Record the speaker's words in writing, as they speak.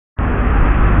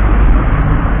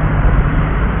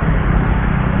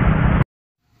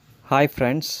Hi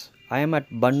friends, I am at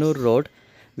Bannur Road.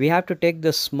 We have to take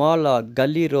the small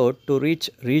gully road to reach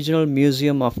Regional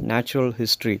Museum of Natural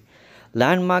History.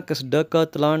 Landmark is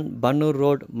Decathlon, Bannur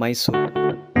Road, Mysuru.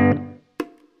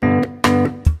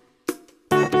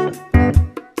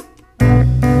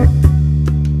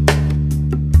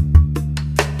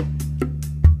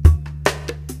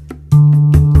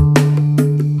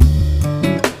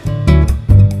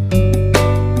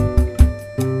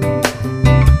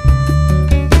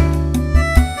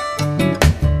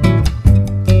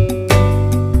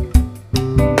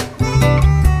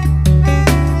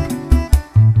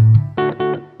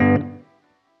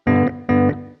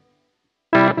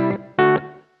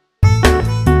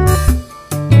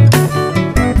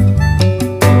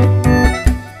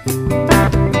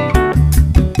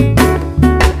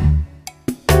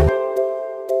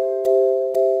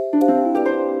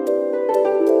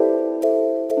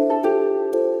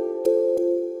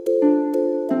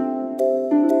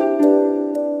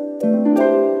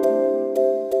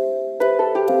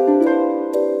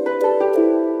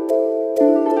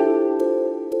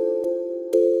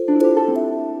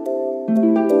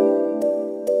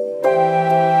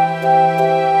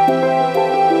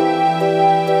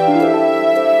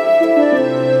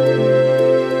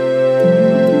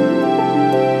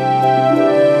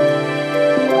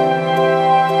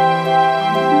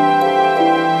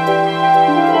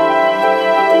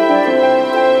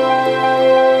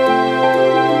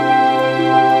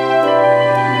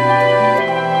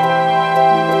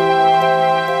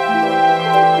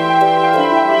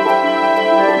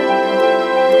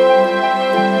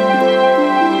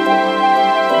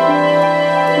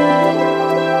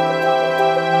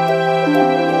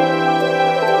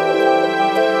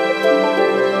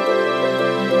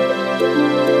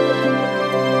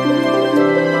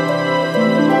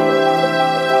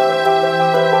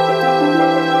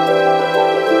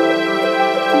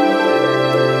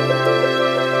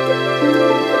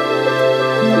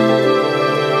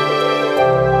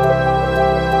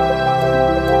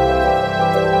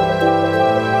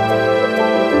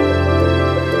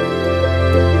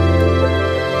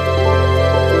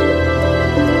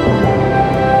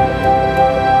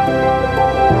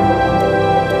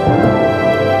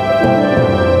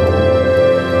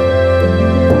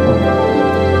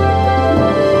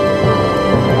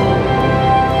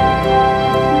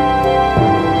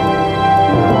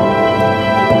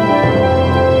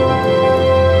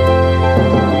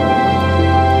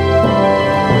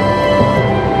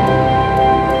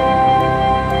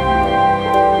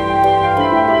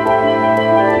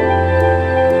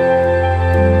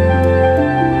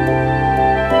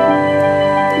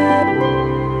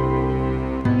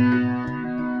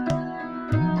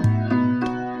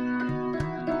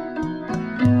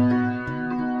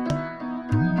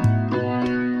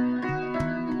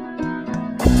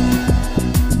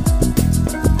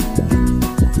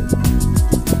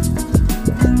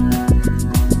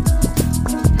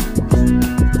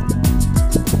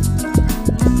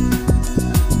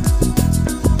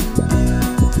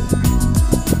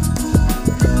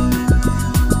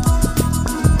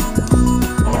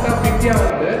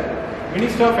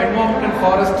 Ministry of Environment and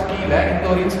Forest கீழ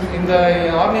இந்த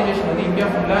organisation வந்து India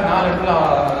ஃபுல்லா 4 இடத்துல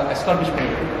establish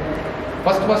பண்ணிருக்கு.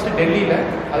 First டெல்லியில,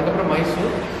 அதுக்கப்புறம்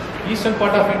Mysore, eastern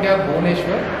part of India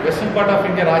Bhubaneswar, western part of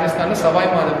India ராஜஸ்தான்ல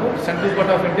Sawai Madhopur, central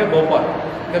part of India Bhopal.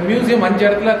 இந்த மியூசியம் 5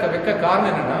 இடத்துல வைக்க காரணம்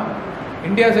என்னன்னா,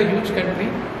 India is a huge country,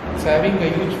 it's having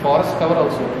a huge forest cover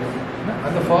also.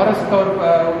 அந்த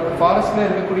ஃபாரஸ்ட்ல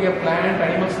இருக்கக்கூடிய பிளான்ட்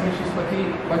அனிமல் ஸ்பீஷிஸ் பற்றி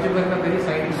கொஞ்சம் பேருக்கு தான் தெரியும்.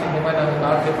 சயின்டிஸ்ட் இந்த மாதிரி நாங்கள்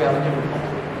நாட்டில் போய் அறிஞ்சு கொடுப்போம்.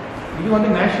 இது வந்து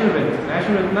நேஷனல்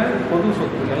வெல்த்னா பொது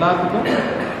சொத்து, எல்லாத்துக்கும்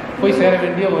போய் சேர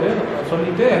வேண்டிய ஒரு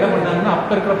சொல்லிட்டு என்ன பண்ணாங்கன்னா,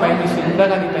 அப்போ இருக்கிற பிரைம் மினிஸ்டர் இந்திரா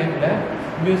காந்தி டைமில்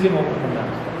மியூசியம் ஓப்பன்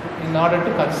பண்ணாங்க in order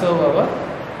to conserve our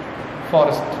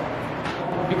forest.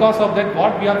 Because of that,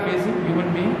 what we are facing, human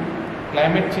being,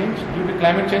 climate change. Due to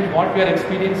climate change, what we are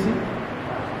experiencing,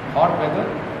 hot weather,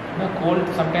 cold,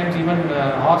 sometimes even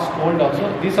harsh cold also.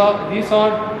 These are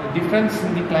difference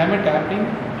in the climate happening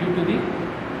due to the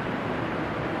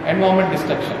environment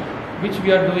destruction, which we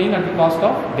are doing at the cost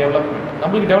of development.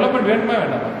 நம்மளுக்கு development வேணுமா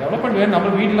வேண்டாம்? Development வேணும்,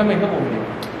 நம்ம வீடு இல்லாமல் எங்கே போக முடியும்?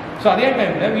 ஸோ அதே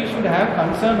டைமில் we should have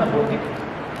concern about the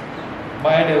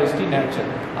biodiversity, nature.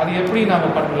 அது எப்படி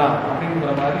நாம் பண்ணலாம்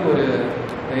அப்படிங்கிற மாதிரி ஒரு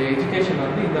எஜுகேஷன்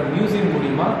வந்து இந்த மியூசியம்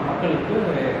மூலிமா மக்களுக்கு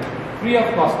free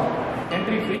of cost,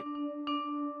 entry free.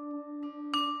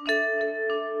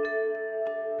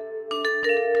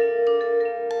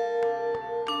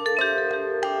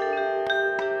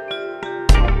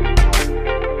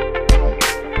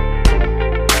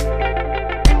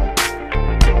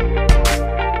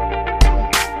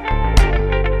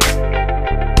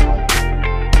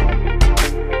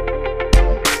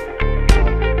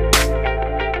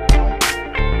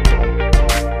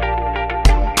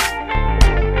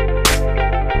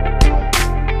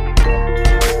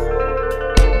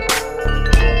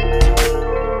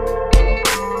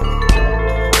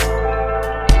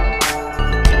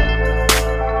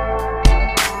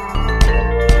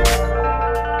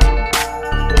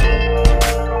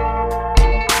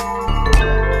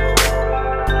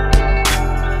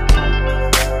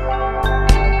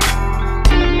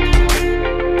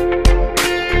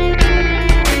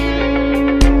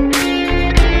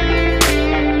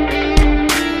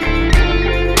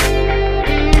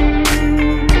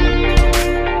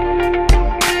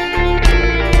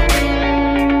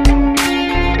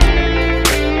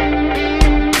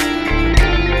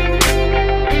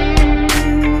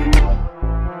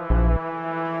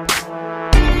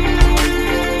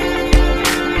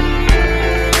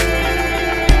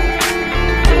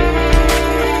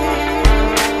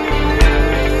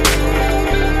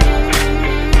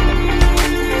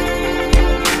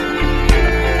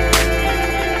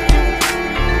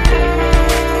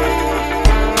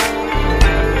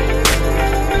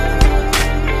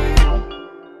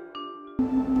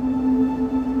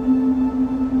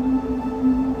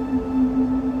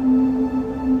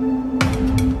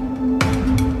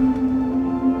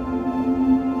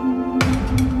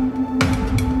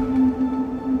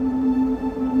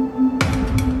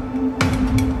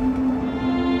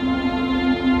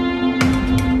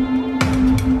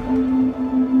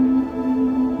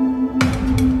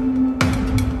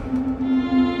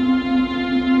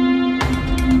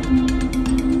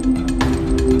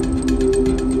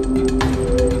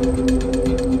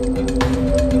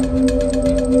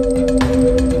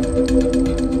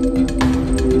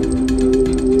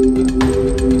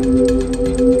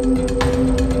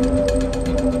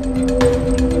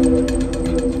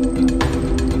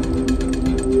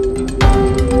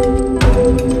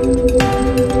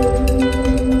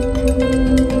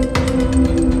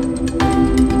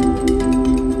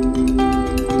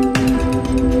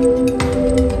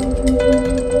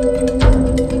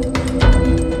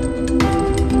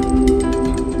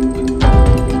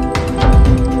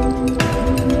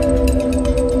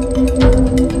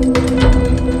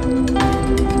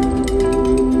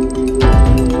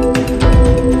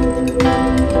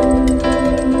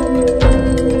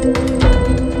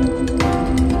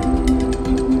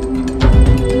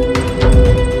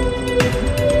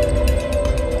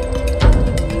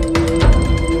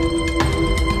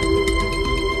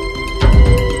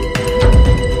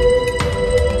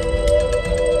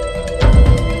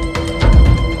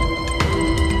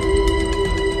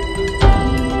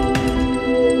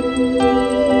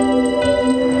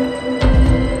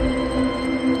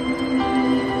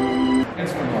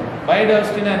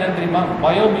 Biodiversity na enna theriyuma?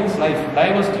 Bio means life.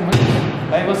 Diversity means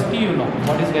diversity, you know.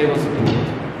 What is diversity?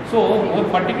 So, ஒரு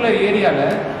particular ஏரியாவில்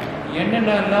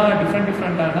என்னென்னலாம்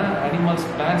டிஃப்ரெண்டான அனிமல்ஸ்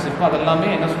பிளான்ஸ் இருக்கோ அதெல்லாமே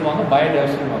என்ன சொல்லுவாங்க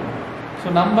பயோடைவர்சிட்டி. ஸோ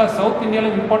நம்ம சவுத்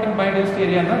இந்தியாவில் important biodiversity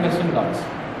ஏரியானா western God's.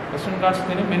 Western God's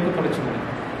தெரியும், மேற்கு தொடர்ச்சி மலை.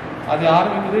 அது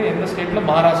ஆரம்பிக்குது எந்த ஸ்டேட்டில்?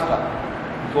 மகாராஷ்டிரா,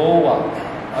 கோவா,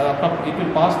 அப்புறம் it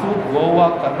will pass through Goa,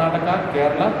 Karnataka,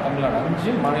 Kerala, Tamil Nadu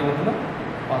 5 மாநிலத்தில்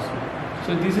pass through.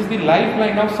 So this is the life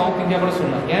line of south India கூட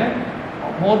சொல்லலாம். ஏன்?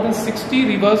 more than 60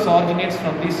 rivers originates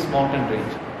from this mountain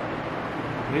range.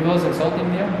 Rivers in South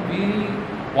India,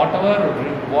 whatever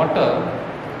water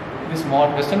this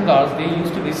Western Ghats they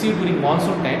used to receive during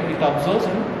monsoon time, it absorbs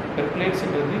and percolates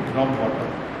into the groundwater.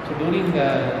 So during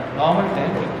normal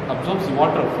time, it absorbs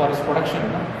water for its production,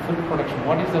 food production.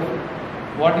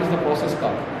 What is the process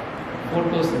called?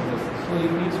 Photosynthesis. So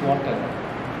it needs water.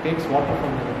 It takes water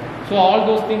from the. So all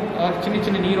those things are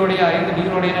chinna neerodaya. The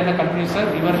neerodaya and the countries are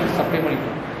river supply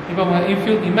பண்ணிட்டோம். If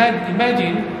you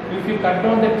imagine if you cut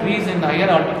down the trees in higher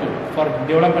altitude for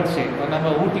development state, நம்ம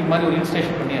ஊட்டி மாதிரி ஒரு hill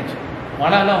station பண்ணியாச்சு.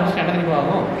 மழைலாம் வந்து என்ன தெரியுமா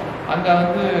ஆகும்? அங்கே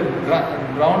வந்து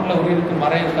கிரவுண்டில் உயிருக்கு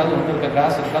மரம் இருக்காது, ஒன்று இருக்க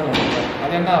கிராஸ் இருக்காது, ஒன்று இருக்காது.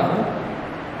 அது என்ன ஆகும்?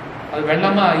 அது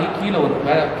வெள்ளமாக ஆகி கீழே வரும்.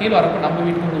 கீழே வரப்போ நம்ம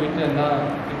வீட்டுக்கு உங்கள் வீட்டில் எல்லாம்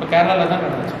இப்போ கேரளாவில் தான்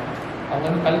நடந்துச்சு. அவங்க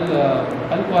வந்து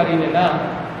கல்குவாரியிலெல்லாம்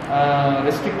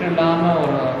ரெஸ்ட்ரிக்ட் இல்லாமல்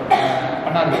ஒரு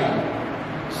பண்ணாங்க.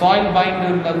 சாயில் பாயிண்ட்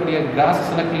இருக்கக்கூடிய கிராஸஸ்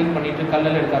எல்லாம் க்ளீன் பண்ணிட்டு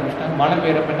கல்லெல்லாம் எடுக்க ஆரம்பிச்சிட்டாங்க. மழை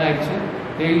பெய்யறப்ப என்ன ஆயிடுச்சு?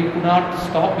 they could not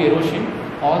stop erosion.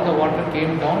 All the water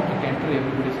came down to enter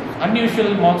everybody's house. Unusual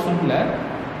monsoon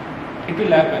it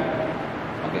will happen.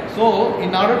 Okay, so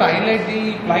in order to highlight the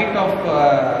plight of the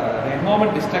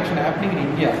environment destruction happening in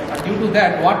India, and due to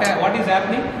that what is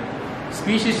happening?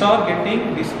 Species are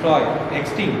getting destroyed,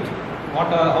 extinct.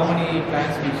 How many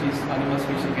plant species, animal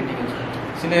species getting extinct?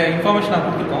 சில information நான்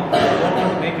கொடுத்துருக்கோம். don't want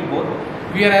to make it both.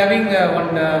 We are having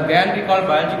one gallery called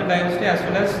biological diversity as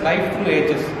well as life through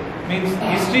ages. Means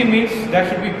history means that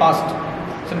should be past.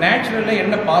 So naturally in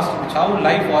the past, which how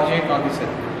life originated on this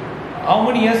earth. How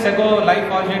many years ago life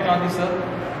originated on this earth?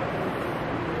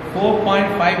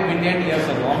 4.5 billion years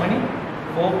ago. How many?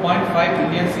 4.5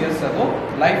 billion years ago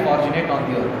life originated on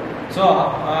the earth. So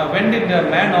when did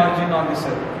man origin on this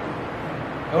earth?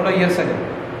 How many years ago?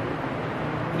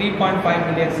 3.5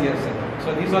 million years ago. So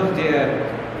these are the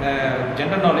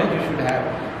general knowledge you should have.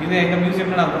 In the museum,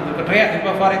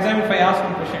 for example, if I ask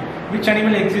one question, which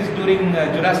animal exists during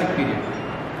Jurassic period?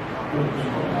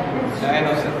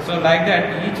 Dinosaur. So like that,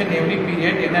 each and every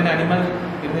period, in an animal,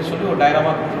 in the show,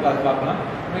 diorama,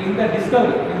 in the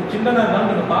discovery, children are not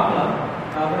in the park.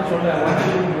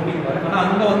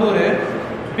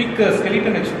 Big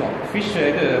skeleton fish,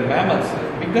 mammals.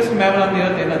 Biggest mammal on the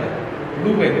earth is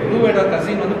blue whale. Blue whale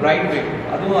cousin on the bright whale.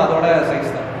 That's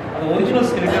size. The original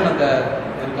skeleton on the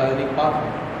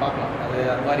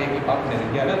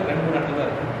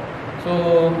so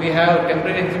we have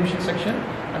temporary exhibition section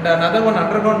and another one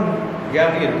underground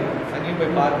gallery.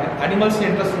 Animals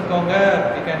interest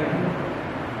you can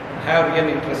have real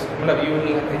interest. You will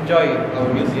enjoy our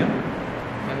museum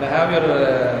and have your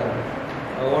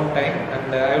own time. And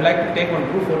I would like to take one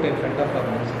group photo in front of our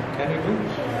museum. Can you do?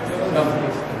 No,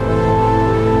 please.